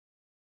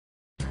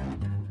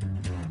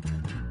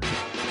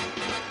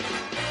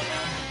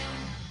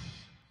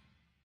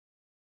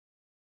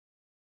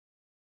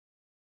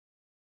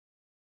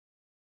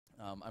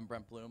I'm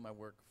Brent Blum. I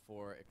work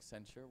for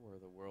Accenture. We're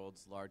the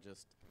world's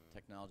largest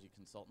technology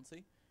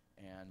consultancy.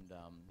 And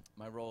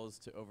my role is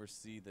to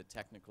oversee the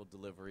technical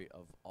delivery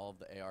of all of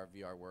the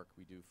AR/VR work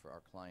we do for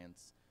our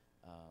clients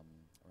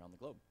around the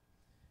globe.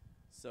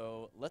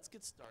 So let's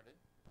get started.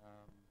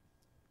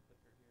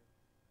 Clicker here.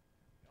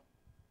 Go.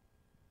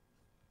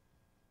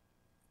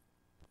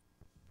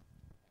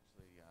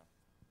 Actually,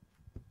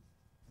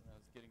 when I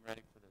was getting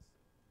ready for this,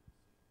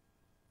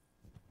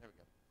 there we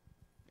go.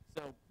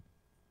 So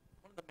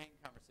one of the main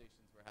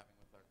conversations we're having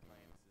with our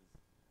clients is,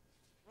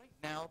 right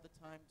now the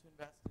time to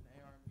invest in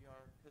AR and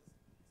VR? Because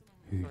some of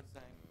them are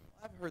saying, well,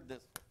 I've heard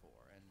this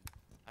before, and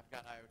I've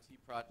got IoT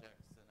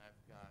projects, and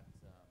I've got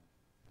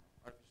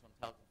artificial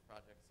intelligence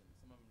projects, and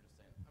some of them are just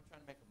saying, I'm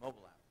trying to make a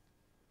mobile app.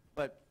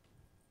 But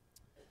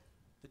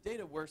the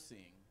data we're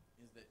seeing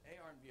is that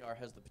AR and VR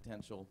has the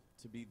potential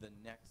to be the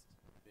next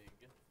big,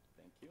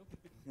 thank you,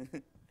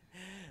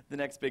 the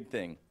next big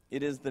thing.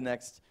 It is the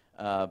next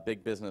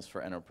big business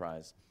for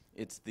enterprise.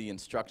 It's the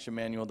instruction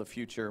manual of the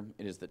future.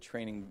 It is the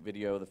training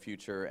video of the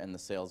future and the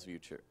sales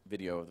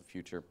video of the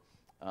future.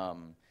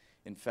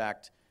 In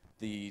fact,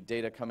 the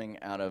data coming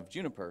out of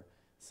Juniper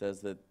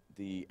says that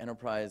the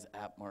enterprise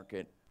app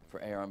market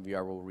for AR and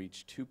VR will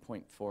reach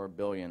 $2.4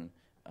 billion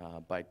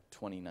by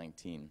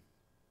 2019.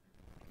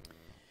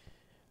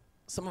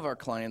 Some of our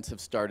clients have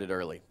started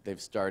early.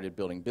 They've started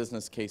building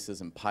business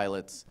cases and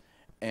pilots.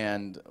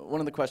 And one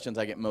of the questions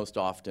I get most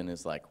often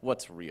is like,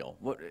 what's real?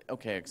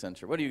 Okay,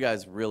 Accenture, what are you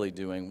guys really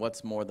doing?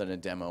 What's more than a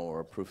demo or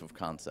a proof of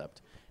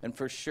concept? And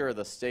for sure,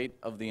 the state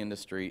of the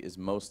industry is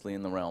mostly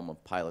in the realm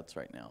of pilots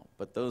right now.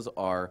 But those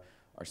are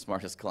our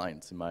smartest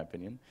clients, in my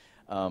opinion.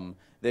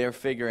 They are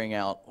figuring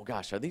out, oh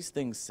gosh, are these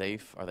things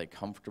safe? Are they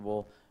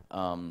comfortable?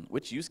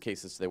 Which use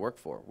cases do they work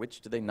for?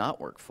 Which do they not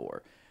work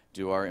for?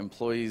 Do our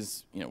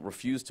employees,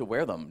 refuse to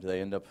wear them? Do they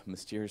end up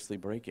mysteriously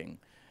breaking?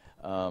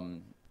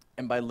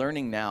 And by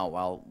learning now,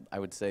 while I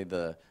would say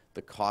the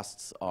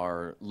costs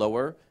are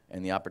lower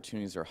and the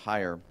opportunities are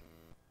higher,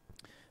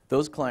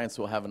 those clients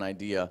will have an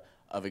idea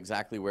of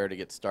exactly where to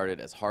get started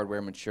as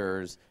hardware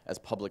matures, as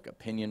public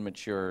opinion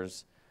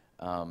matures,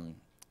 and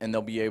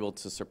they'll be able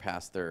to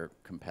surpass their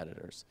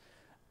competitors.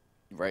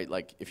 Right?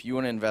 Like, if you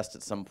want to invest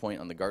at some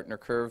point on the Gartner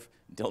curve,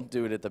 don't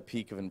do it at the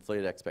peak of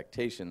inflated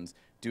expectations.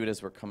 Do it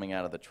as we're coming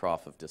out of the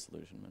trough of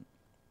disillusionment.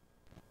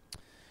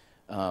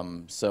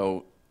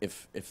 So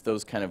if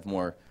those kind of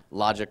more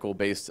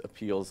logical-based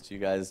appeals to you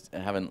guys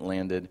haven't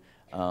landed,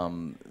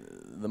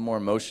 the more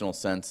emotional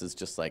sense is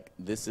just like,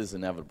 this is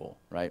inevitable,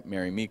 right?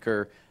 Mary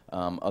Meeker,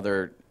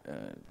 other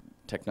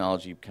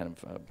technology kind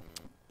of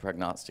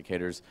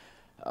prognosticators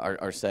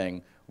are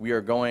saying, we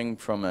are going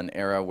from an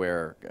era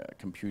where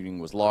computing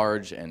was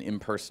large and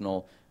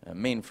impersonal,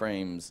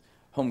 mainframes,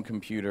 home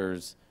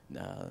computers,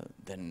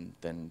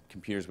 then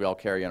computers we all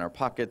carry in our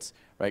pockets,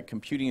 right?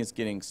 Computing is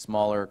getting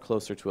smaller,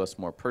 closer to us,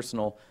 more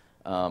personal.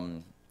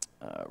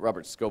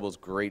 Robert Scoble's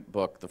great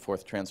book, The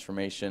Fourth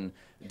Transformation,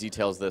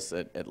 details this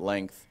at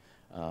length.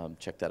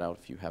 Check that out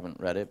if you haven't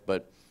read it.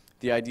 But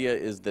the idea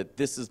is that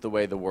this is the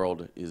way the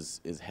world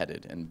is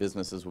headed, and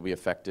businesses will be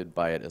affected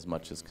by it as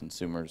much as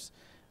consumers.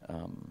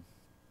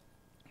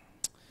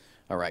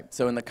 All right,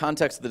 so in the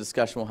context of the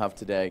discussion we'll have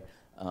today,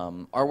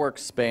 our work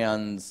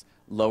spans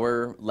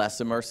lower, less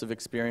immersive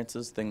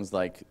experiences, things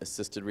like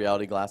assisted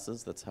reality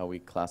glasses. That's how we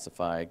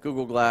classify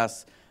Google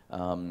Glass,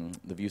 the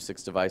View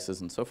 6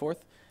 devices, and so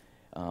forth,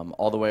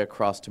 all the way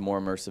across to more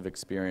immersive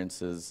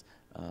experiences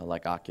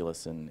like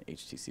Oculus and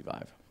HTC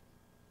Vive.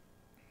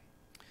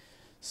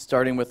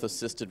 Starting with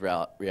assisted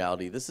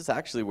reality, this is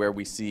actually where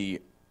we see,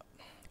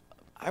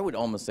 I would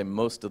almost say,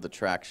 most of the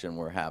traction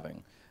we're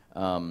having.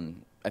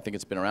 I think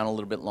it's been around a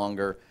little bit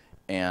longer,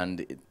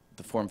 and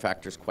the form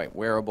factor is quite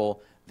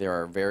wearable. There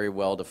are very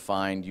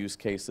well-defined use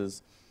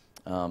cases.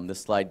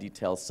 This slide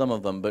details some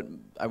of them, but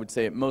I would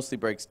say it mostly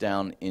breaks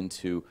down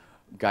into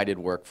guided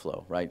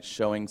workflow, right?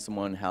 Showing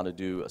someone how to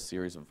do a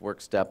series of work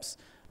steps,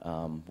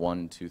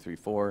 1, 2, 3,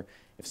 4.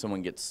 If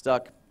someone gets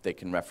stuck, they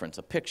can reference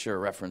a picture,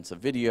 reference a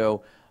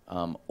video,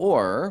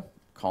 or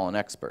call an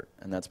expert.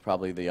 And that's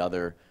probably the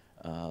other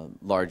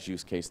large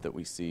use case that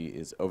we see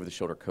is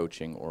over-the-shoulder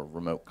coaching or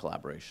remote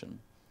collaboration.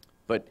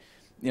 But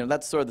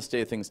that's sort of the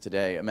state of things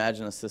today.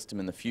 Imagine a system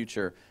in the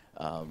future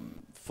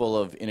full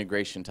of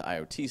integration to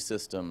IoT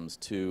systems,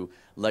 to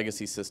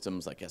legacy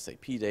systems like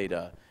SAP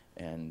data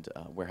and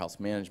warehouse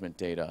management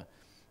data,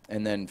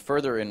 and then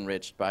further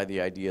enriched by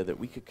the idea that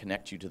we could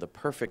connect you to the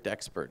perfect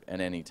expert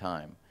at any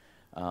time.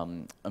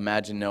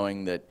 Imagine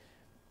knowing that,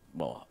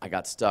 well, I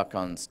got stuck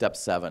on step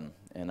 7,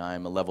 and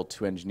I'm a level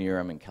 2 engineer.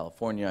 I'm in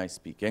California. I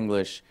speak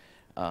English.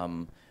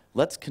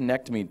 Let's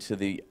connect me to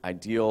the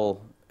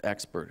ideal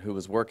expert who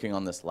was working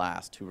on this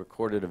last, who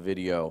recorded a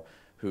video,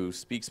 who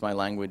speaks my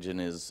language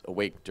and is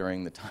awake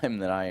during the time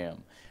that I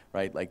am,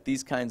 right? Like,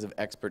 these kinds of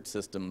expert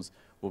systems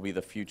will be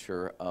the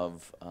future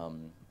of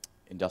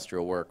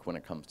industrial work when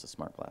it comes to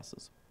smart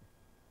glasses.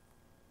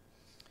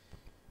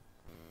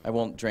 I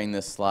won't drain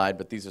this slide,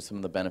 but these are some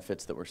of the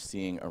benefits that we're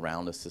seeing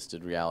around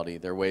assisted reality.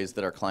 There are ways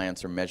that our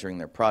clients are measuring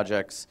their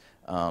projects,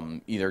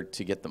 either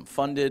to get them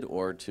funded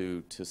or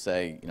to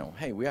say, you know,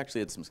 hey, we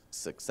actually had some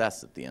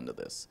success at the end of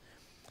this.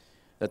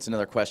 That's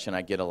another question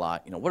I get a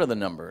lot. You know, what are the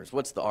numbers?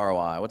 What's the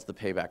ROI? What's the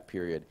payback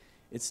period?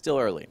 It's still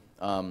early.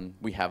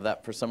 We have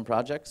that for some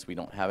projects. We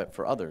don't have it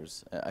for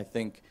others. I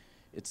think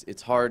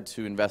it's hard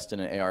to invest in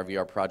an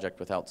AR/VR project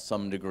without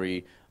some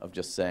degree of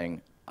just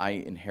saying, I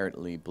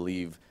inherently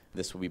believe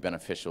this will be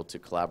beneficial to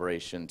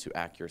collaboration, to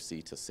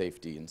accuracy, to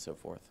safety, and so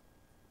forth.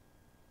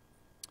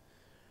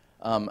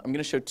 I'm going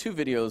to show two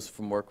videos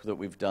from work that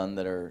we've done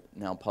that are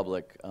now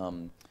public.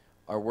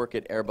 Our work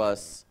at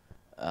Airbus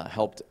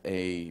helped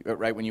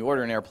right when you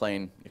order an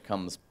airplane, it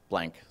comes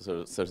blank,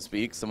 so to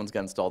speak. Someone's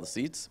got to install the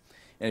seats.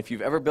 And if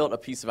you've ever built a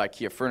piece of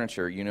IKEA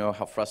furniture, you know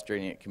how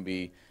frustrating it can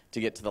be to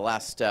get to the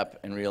last step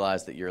and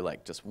realize that you're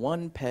like just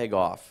one peg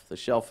off. The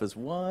shelf is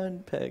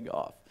one peg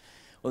off.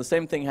 Well, the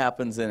same thing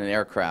happens in an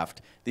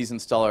aircraft. These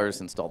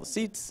installers install the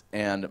seats,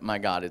 and my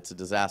God, it's a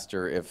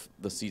disaster if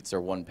the seats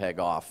are one peg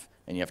off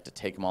and you have to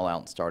take them all out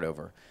and start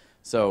over.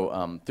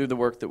 So through the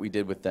work that we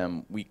did with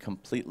them, we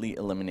completely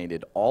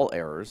eliminated all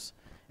errors,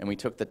 and we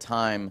took the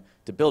time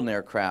to build an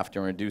aircraft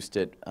and reduced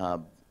it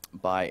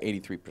by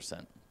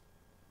 83%.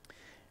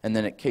 And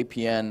then at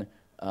KPN,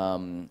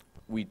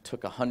 we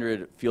took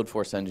 100 field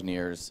force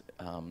engineers,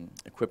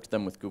 equipped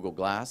them with Google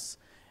Glass,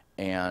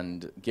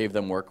 and gave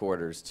them work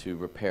orders to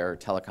repair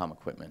telecom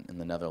equipment in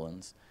the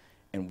Netherlands.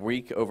 And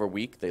week over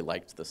week, they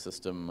liked the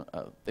system.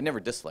 They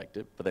never disliked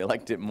it, but they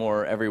liked it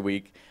more every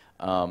week.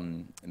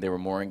 They were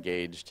more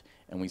engaged,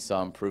 and we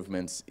saw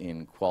improvements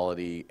in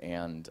quality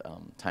and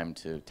time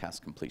to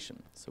task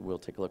completion. So we'll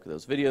take a look at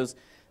those videos.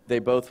 They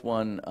both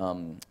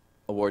won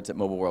awards at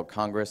Mobile World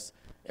Congress.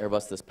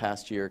 Airbus this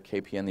past year,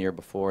 KPN the year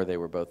before. They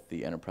were both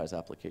the Enterprise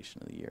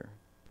Application of the Year.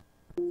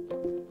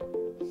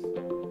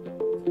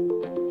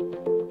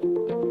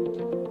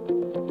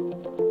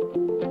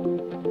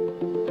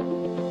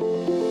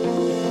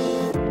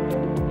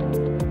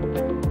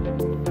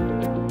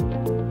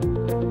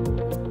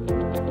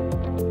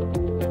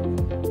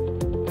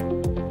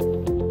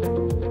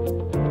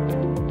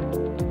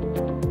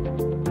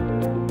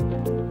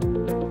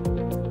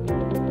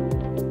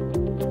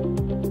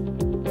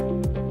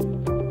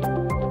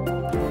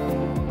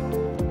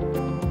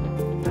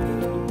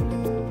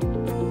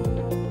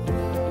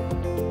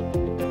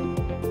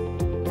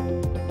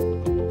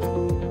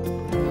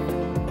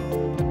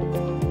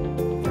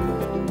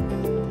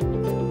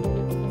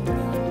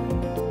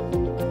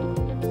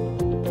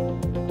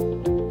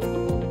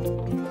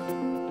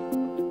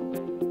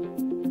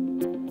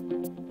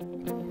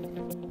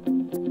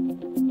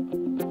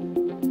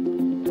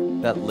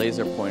 That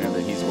laser pointer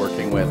that he's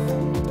working with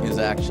is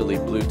actually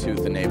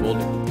Bluetooth enabled,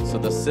 so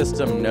the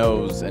system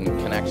knows and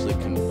can actually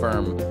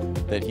confirm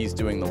that he's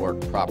doing the work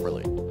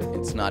properly.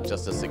 It's not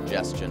just a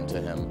suggestion to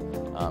him,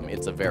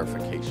 it's a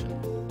verification.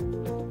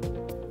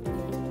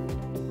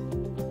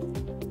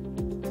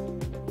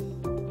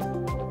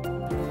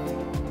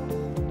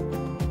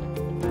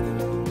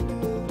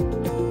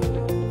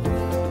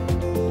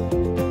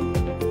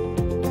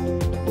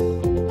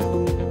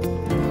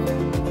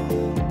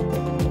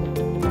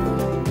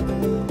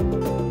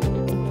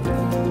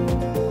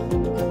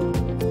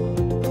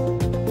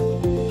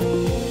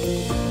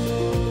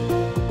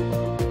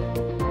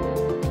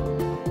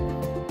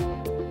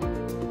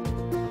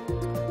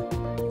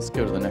 Let's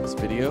go to the next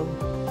video.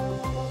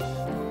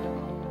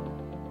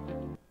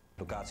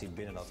 Locatie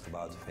binnen dat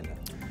gebouw te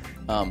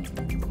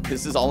vinden.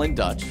 This is all in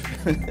Dutch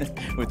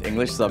with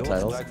English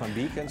subtitles.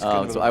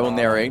 So I will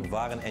narrate.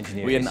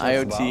 We had an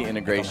IoT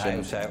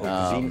integration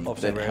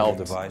that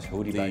helped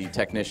the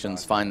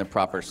technicians find the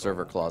proper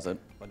server closet.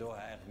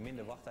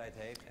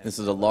 This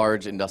is a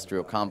large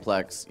industrial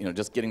complex. You know,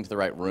 just getting to the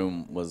right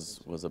room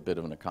was a bit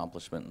of an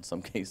accomplishment in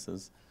some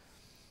cases.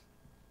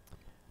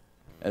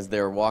 As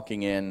they're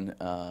walking in,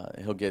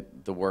 he'll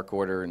get the work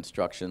order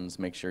instructions,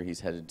 make sure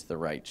he's headed to the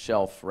right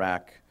shelf,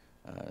 rack,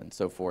 and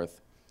so forth.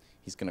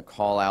 He's going to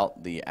call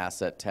out the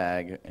asset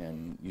tag,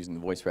 and using the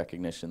voice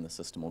recognition, the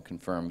system will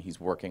confirm he's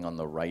working on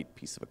the right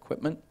piece of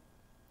equipment.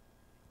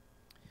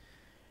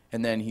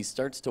 And then he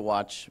starts to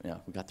watch, yeah,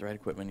 we got the right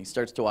equipment. He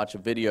starts to watch a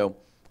video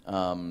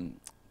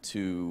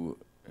to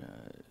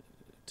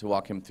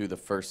walk him through the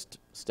first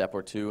step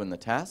or two in the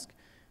task,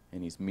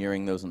 and he's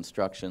mirroring those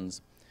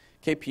instructions.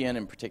 KPN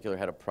in particular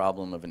had a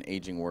problem of an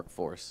aging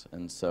workforce,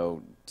 and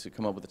so to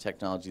come up with a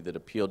technology that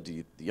appealed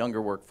to the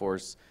younger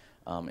workforce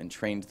and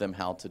trained them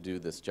how to do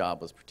this job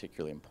was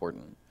particularly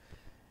important.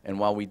 And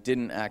while we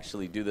didn't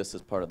actually do this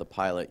as part of the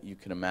pilot, you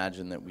can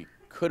imagine that we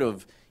could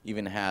have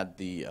even had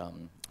the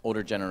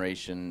older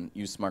generation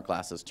use smart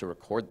glasses to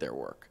record their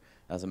work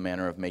as a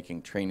manner of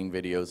making training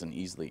videos and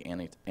easily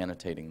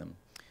annotating them.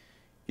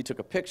 He took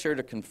a picture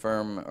to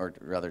confirm, or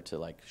rather to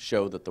like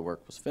show that the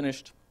work was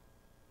finished,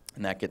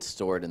 and that gets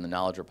stored in the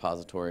knowledge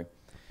repository.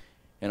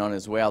 And on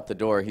his way out the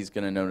door, he's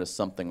going to notice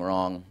something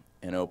wrong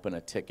and open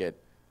a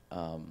ticket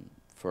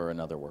for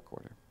another work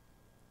order.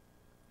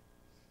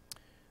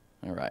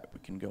 All right, we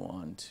can go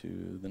on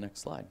to the next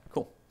slide.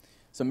 Cool.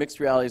 So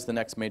mixed reality is the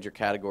next major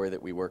category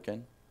that we work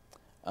in.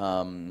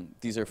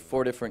 These are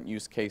 4 different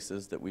use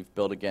cases that we've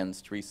built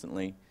against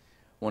recently.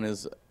 One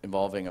is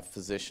involving a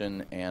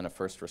physician and a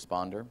first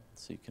responder.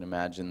 So you can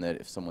imagine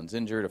that if someone's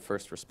injured, a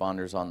first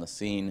responder's on the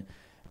scene,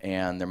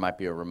 and there might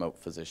be a remote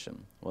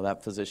physician. Well,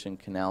 that physician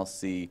can now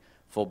see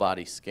full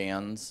body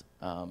scans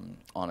on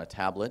a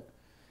tablet.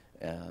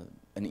 An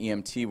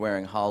EMT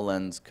wearing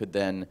HoloLens could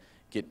then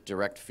get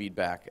direct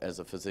feedback as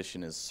a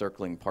physician is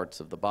circling parts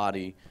of the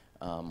body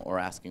or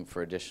asking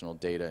for additional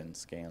data and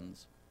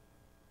scans.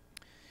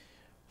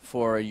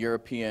 For a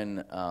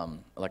European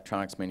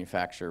electronics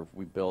manufacturer,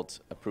 we built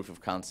a proof of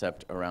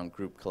concept around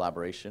group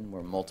collaboration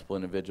where multiple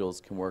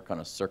individuals can work on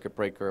a circuit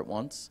breaker at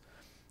once,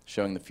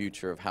 showing the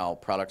future of how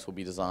products will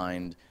be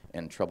designed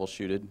and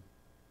troubleshooted.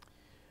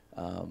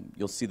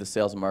 You'll see the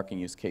sales and marketing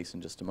use case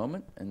in just a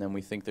moment, and then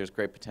we think there's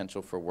great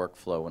potential for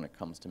workflow when it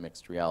comes to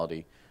mixed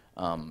reality.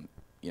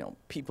 You know,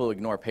 people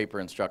ignore paper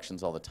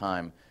instructions all the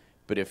time,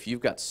 but if you've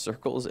got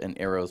circles and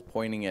arrows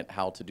pointing at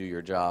how to do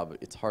your job,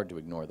 it's hard to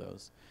ignore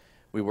those.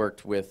 We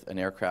worked with an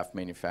aircraft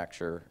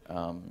manufacturer,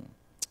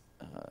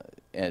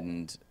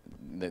 and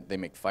they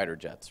make fighter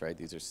jets, right?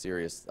 These are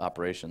serious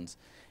operations.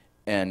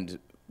 And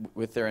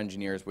with their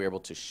engineers, we were able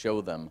to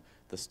show them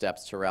the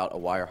steps to route a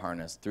wire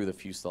harness through the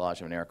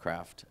fuselage of an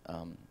aircraft,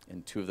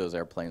 and 2 of those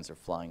airplanes are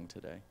flying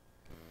today.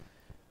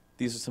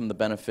 These are some of the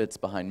benefits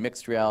behind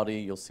mixed reality.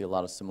 You'll see a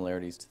lot of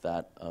similarities to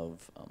that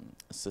of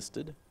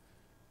assisted,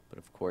 but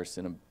of course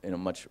in a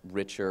much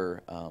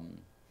richer,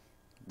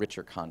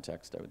 richer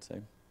context, I would say.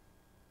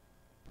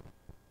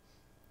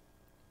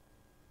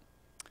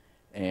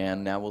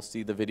 And now we'll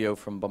see the video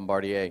from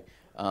Bombardier.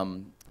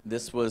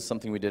 This was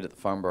something we did at the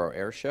Farnborough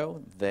Air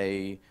Show.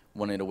 They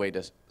wanted a way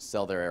to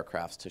sell their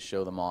aircrafts, to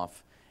show them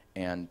off.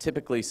 And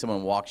typically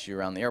someone walks you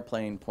around the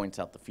airplane, points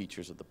out the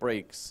features of the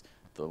brakes,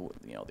 the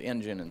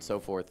engine and so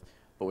forth.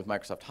 But with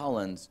Microsoft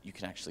HoloLens, you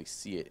can actually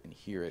see it and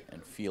hear it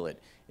and feel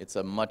it. It's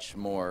a much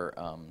more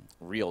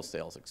real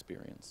sales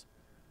experience.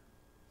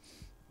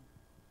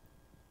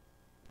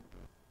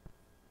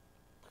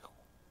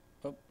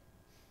 Oh,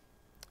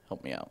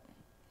 help me out.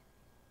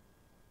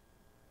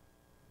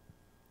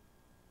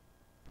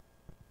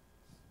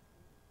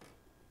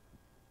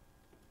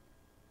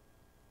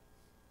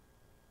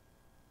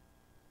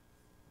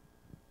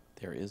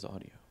 There is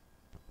audio.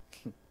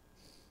 So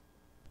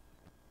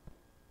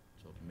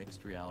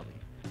mixed reality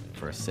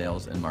for a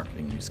sales and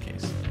marketing use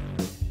case.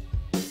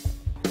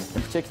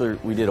 In particular,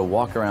 we did a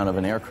walk around of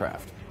an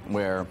aircraft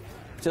where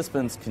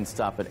participants can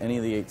stop at any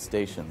of the 8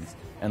 stations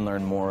and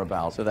learn more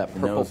about. So that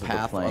purple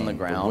path on the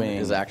ground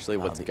is actually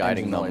what's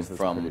guiding them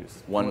from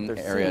one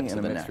area to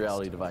the next.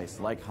 Reality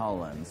device like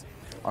HoloLens.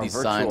 These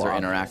signs are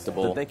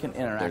interactable. They can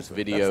interact. There's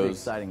videos. That's the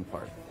exciting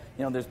part.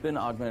 You know, there's been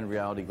augmented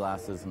reality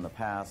glasses in the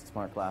past,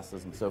 smart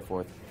glasses and so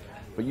forth,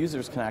 but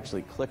users can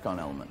actually click on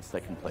elements. They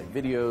can play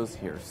videos,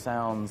 hear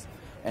sounds,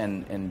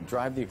 and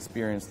drive the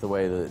experience the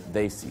way that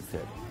they see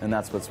fit. And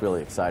that's what's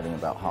really exciting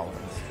about HoloLens.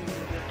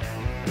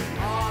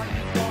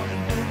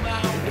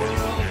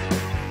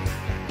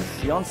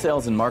 Beyond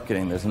sales and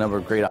marketing, there's a number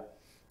of great... All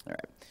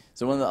right.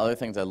 So one of the other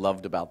things I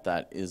loved about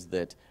that is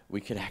that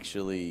we could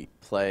actually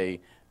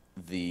play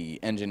the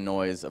engine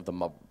noise of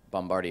the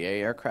Bombardier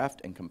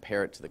aircraft and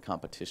compare it to the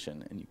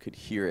competition, and you could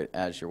hear it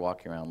as you're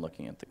walking around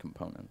looking at the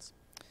components.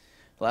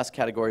 The last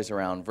category is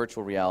around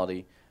virtual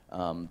reality.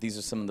 These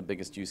are some of the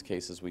biggest use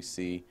cases we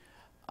see.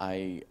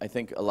 I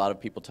think a lot of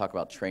people talk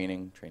about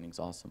training. Training's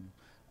awesome.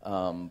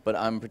 But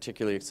I'm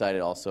particularly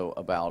excited also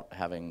about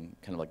having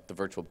kind of like the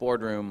virtual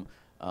boardroom.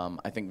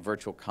 I think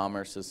virtual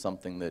commerce is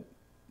something that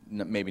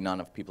maybe not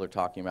enough people are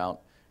talking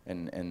about,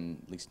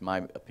 and at least my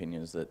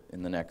opinion is that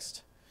in the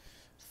next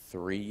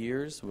 3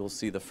 years, we'll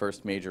see the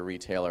first major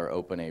retailer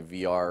open a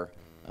VR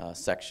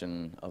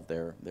section of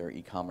their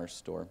e-commerce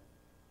store.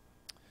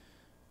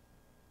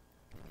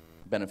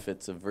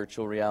 Benefits of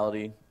virtual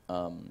reality.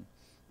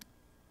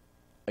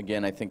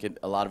 Again, I think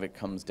a lot of it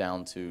comes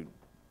down to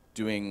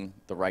doing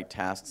the right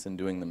tasks and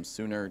doing them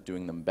sooner,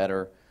 doing them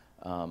better.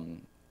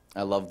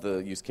 I love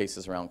the use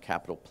cases around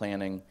capital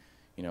planning.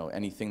 You know,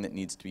 anything that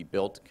needs to be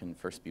built can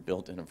first be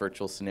built in a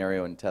virtual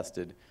scenario and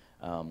tested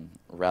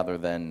rather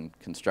than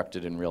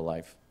constructed in real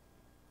life.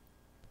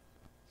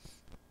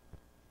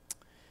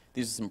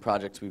 These are some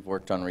projects we've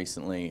worked on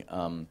recently.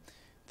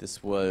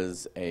 This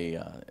was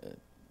a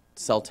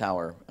cell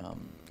tower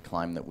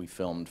climb that we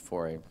filmed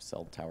for a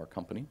cell tower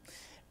company.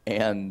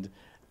 And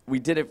we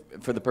did it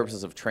for the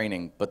purposes of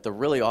training, but the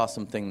really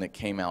awesome thing that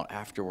came out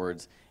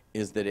afterwards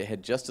is that it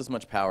had just as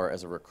much power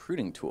as a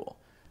recruiting tool.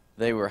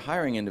 They were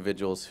hiring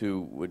individuals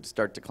who would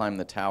start to climb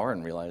the tower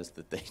and realize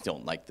that they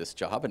don't like this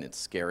job and it's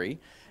scary.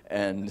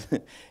 And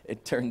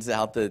it turns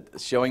out that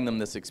showing them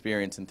this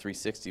experience in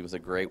 360 was a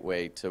great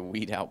way to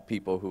weed out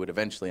people who would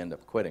eventually end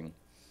up quitting.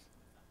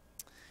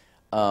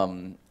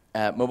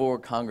 At Mobile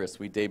World Congress,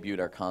 we debuted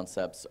our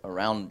concepts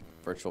around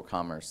virtual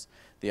commerce.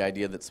 The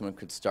idea that someone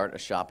could start a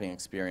shopping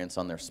experience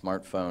on their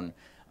smartphone,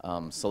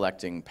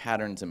 selecting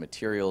patterns and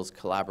materials,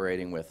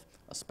 collaborating with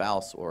a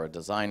spouse or a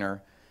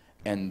designer,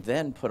 and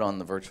then put on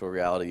the virtual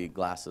reality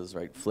glasses,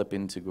 right? Flip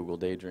into Google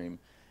Daydream,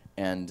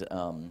 and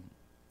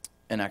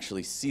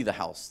actually see the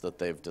house that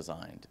they've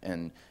designed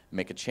and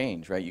make a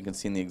change, right? You can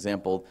see in the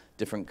example,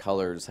 different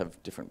colors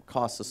have different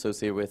costs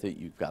associated with it.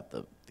 You've got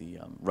the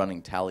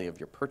running tally of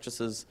your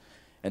purchases,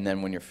 and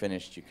then when you're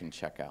finished, you can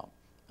check out.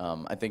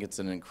 I think it's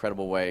an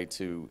incredible way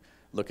to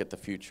look at the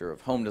future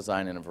of home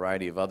design and a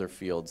variety of other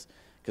fields,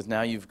 because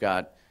now you've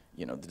got,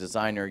 you know, the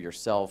designer,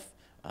 yourself,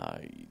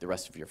 the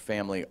rest of your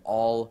family,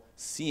 all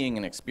seeing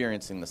and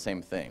experiencing the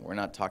same thing. We're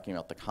not talking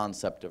about the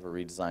concept of a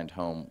redesigned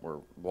home. We're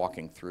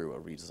walking through a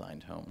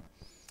redesigned home.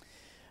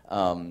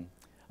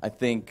 I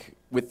think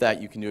with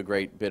that, you can do a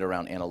great bit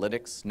around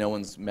analytics. No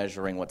one's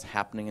measuring what's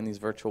happening in these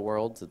virtual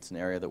worlds. It's an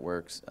area that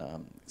we're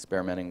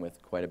experimenting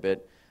with quite a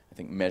bit. I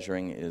think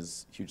measuring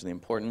is hugely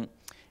important.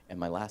 And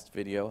my last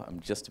video,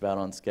 I'm just about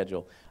on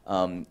schedule,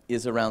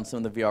 is around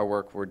some of the VR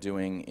work we're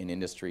doing in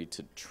industry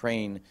to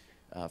train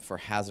for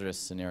hazardous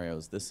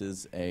scenarios. This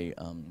is a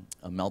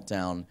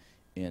meltdown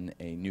in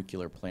a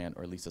nuclear plant,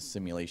 or at least a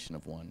simulation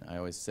of one. I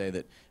always say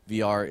that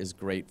VR is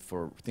great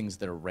for things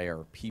that are rare,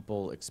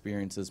 people,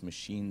 experiences,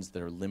 machines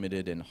that are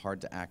limited and hard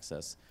to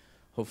access.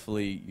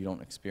 Hopefully you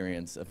don't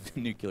experience a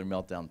nuclear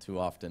meltdown too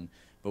often,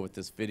 but with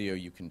this video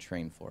you can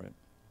train for it.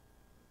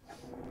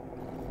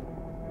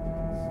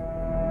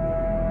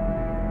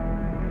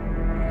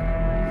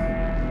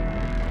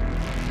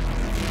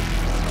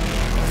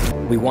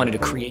 We wanted to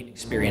create an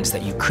experience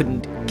that you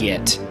couldn't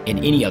get in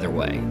any other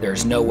way.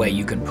 There's no way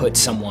you can put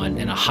someone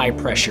in a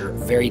high-pressure,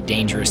 very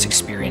dangerous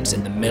experience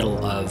in the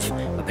middle of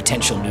a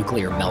potential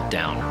nuclear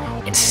meltdown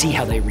and see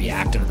how they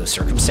react under those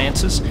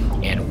circumstances.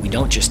 And we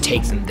don't just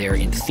take them there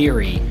in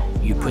theory,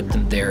 you put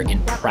them there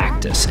in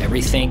practice.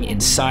 Everything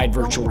inside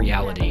virtual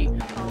reality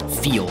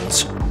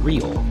feels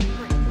real.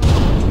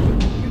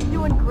 You're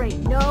doing great.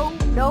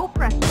 No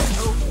pressure.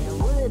 Okay, a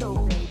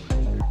little bit.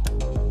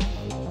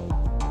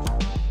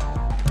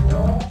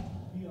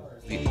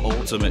 The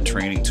ultimate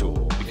training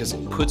tool because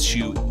it puts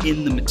you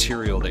in the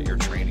material that you're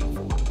training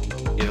for.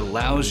 It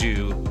allows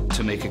you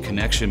to make a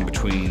connection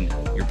between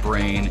your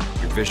brain,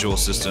 your visual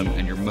system,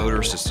 and your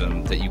motor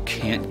system that you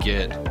can't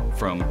get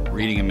from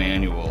reading a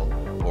manual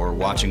or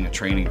watching a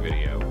training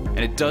video. And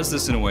it does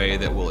this in a way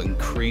that will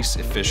increase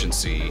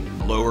efficiency,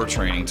 lower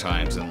training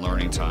times and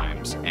learning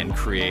times, and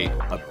create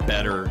a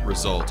better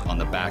result on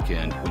the back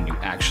end when you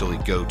actually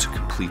go to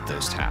complete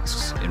those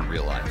tasks in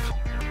real life.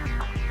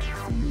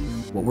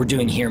 What we're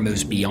doing here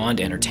moves beyond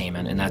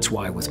entertainment, and that's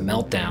why with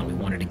Meltdown we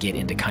wanted to get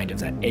into kind of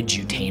that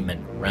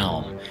edutainment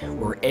realm.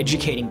 We're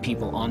educating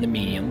people on the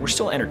medium. We're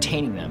still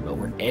entertaining them, but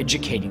we're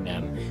educating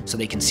them so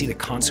they can see the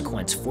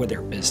consequence for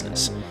their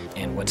business.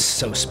 And what's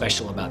so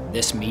special about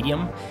this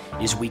medium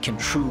is we can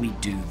truly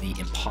do the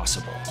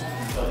impossible.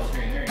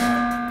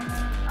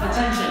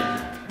 Attention!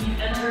 You've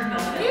entered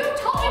Meltdown. You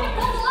told me to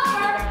pull the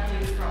lever!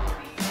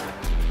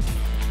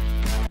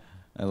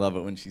 I love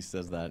it when she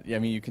says that. Yeah, I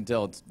mean, you can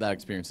tell that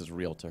experience is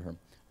real to her.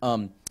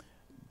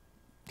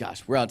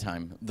 Gosh, we're out of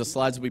time. The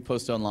slides will be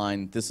posted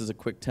online. This is a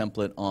quick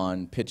template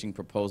on pitching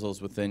proposals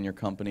within your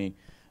company.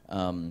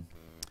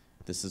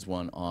 This is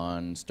one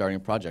on starting a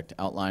project,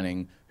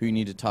 outlining who you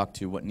need to talk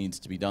to, what needs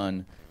to be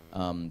done.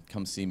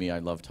 Come see me. I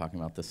love talking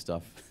about this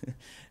stuff.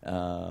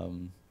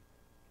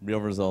 Real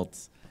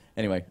results.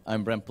 Anyway,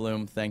 I'm Brent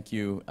Blum. Thank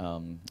you.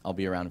 I'll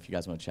be around if you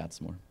guys want to chat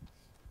some more.